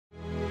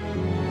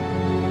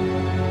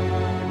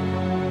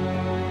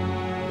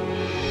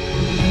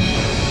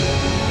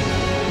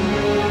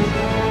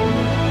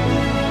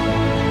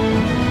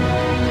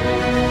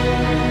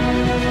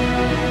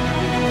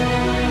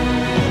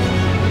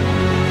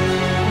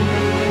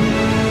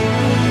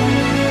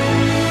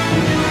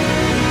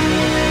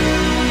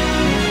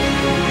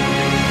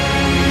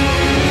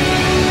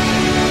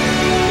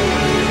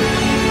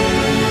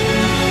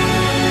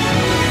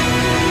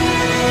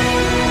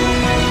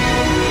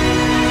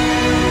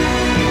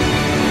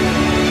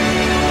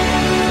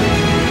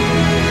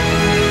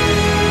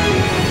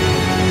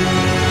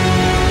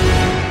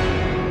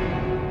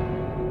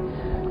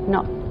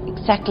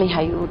exactly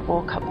how you would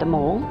walk up the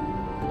mall,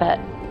 but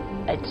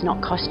it's not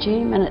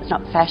costume and it's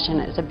not fashion.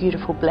 It's a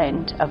beautiful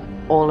blend of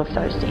all of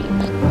those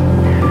things.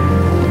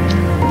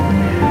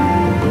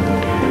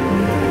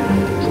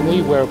 To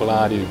me, wearable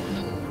art is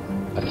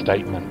a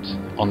statement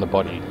on the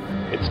body.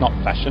 It's not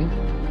fashion.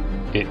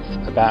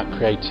 It's about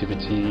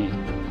creativity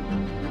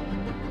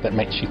that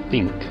makes you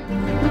think.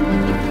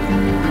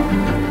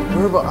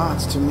 Wearable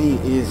arts to me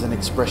is an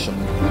expression.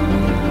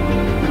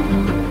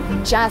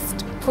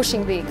 Just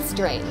pushing the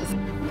extremes.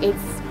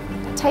 It's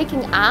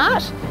taking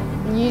art,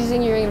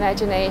 using your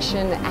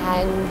imagination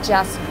and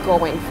just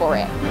going for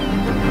it.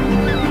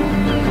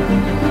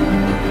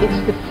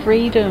 It's the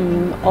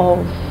freedom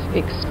of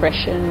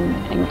expression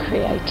and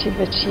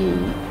creativity.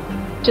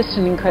 Just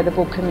an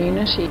incredible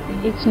community.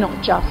 It's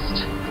not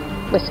just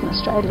Western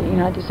Australia, you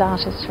know, there's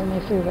artists from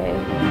everywhere.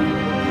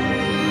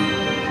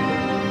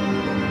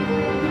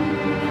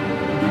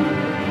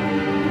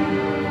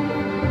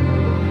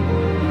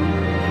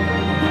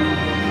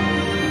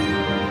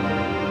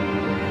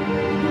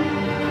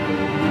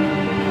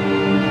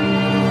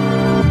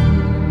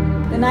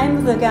 The name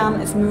of the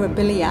garment is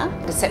Mirabilia.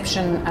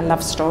 Deception, a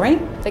love story.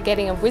 The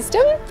getting of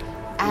wisdom,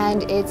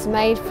 and it's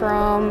made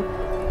from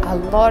a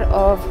lot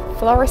of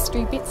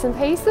floristry bits and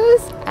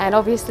pieces, and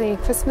obviously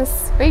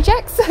Christmas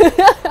rejects.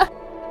 The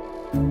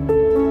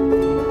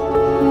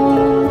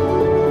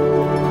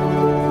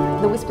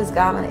Whispers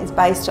garment is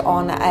based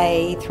on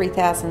a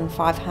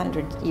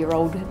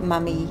 3,500-year-old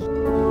mummy.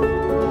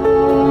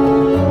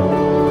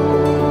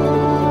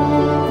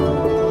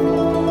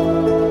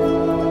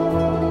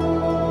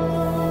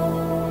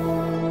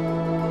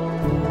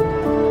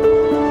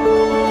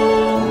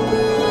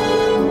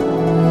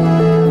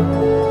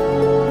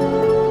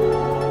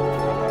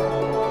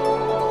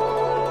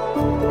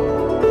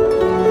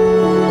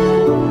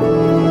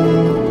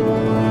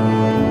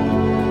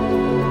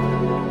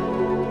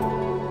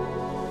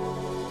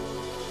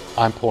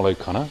 I'm Paul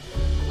O'Connor.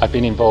 I've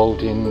been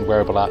involved in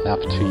wearable art now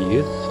for 2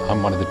 years.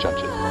 I'm one of the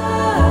judges.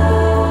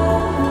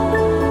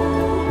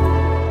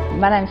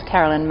 My name's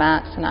Carolyn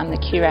Marks and I'm the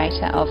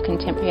curator of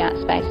Contemporary Art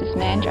Spaces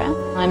Mandurah.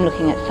 I'm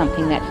looking at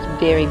something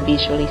that's very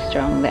visually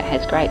strong, that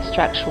has great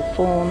structural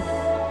form.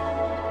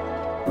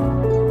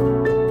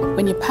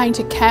 When you paint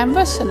a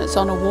canvas and it's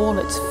on a wall,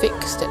 it's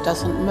fixed, it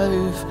doesn't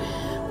move.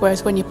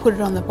 Whereas when you put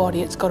it on the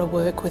body, it's got to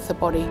work with the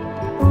body.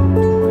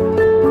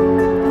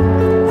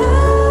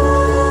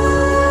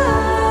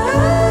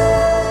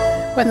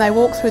 When they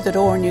walk through the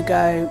door and you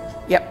go,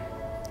 yep,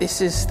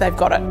 they've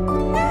got it.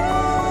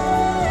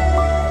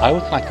 I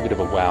always like a bit of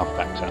a wow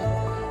factor.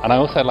 And I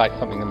also like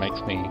something that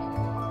makes me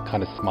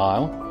kind of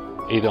smile,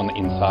 either on the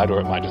inside or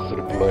it might just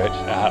sort of blurt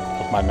out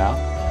of my mouth.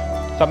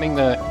 Something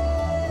that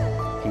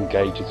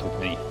engages with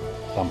me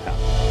somehow.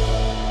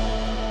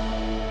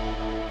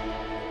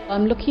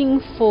 I'm looking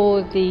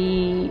for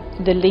the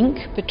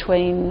link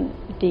between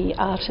the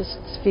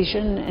artist's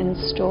vision and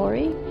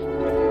story.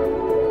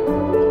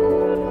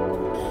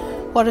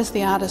 What has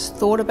the artist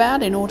thought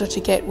about in order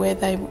to get where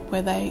they've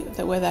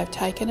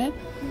taken it?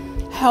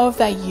 How have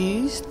they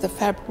used the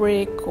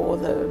fabric or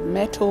the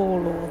metal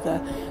or the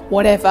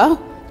whatever,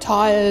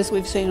 tyres,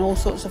 we've seen all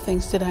sorts of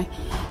things today.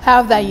 How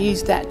have they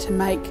used that to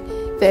make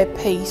their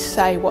piece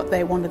say what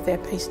they wanted their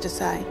piece to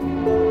say?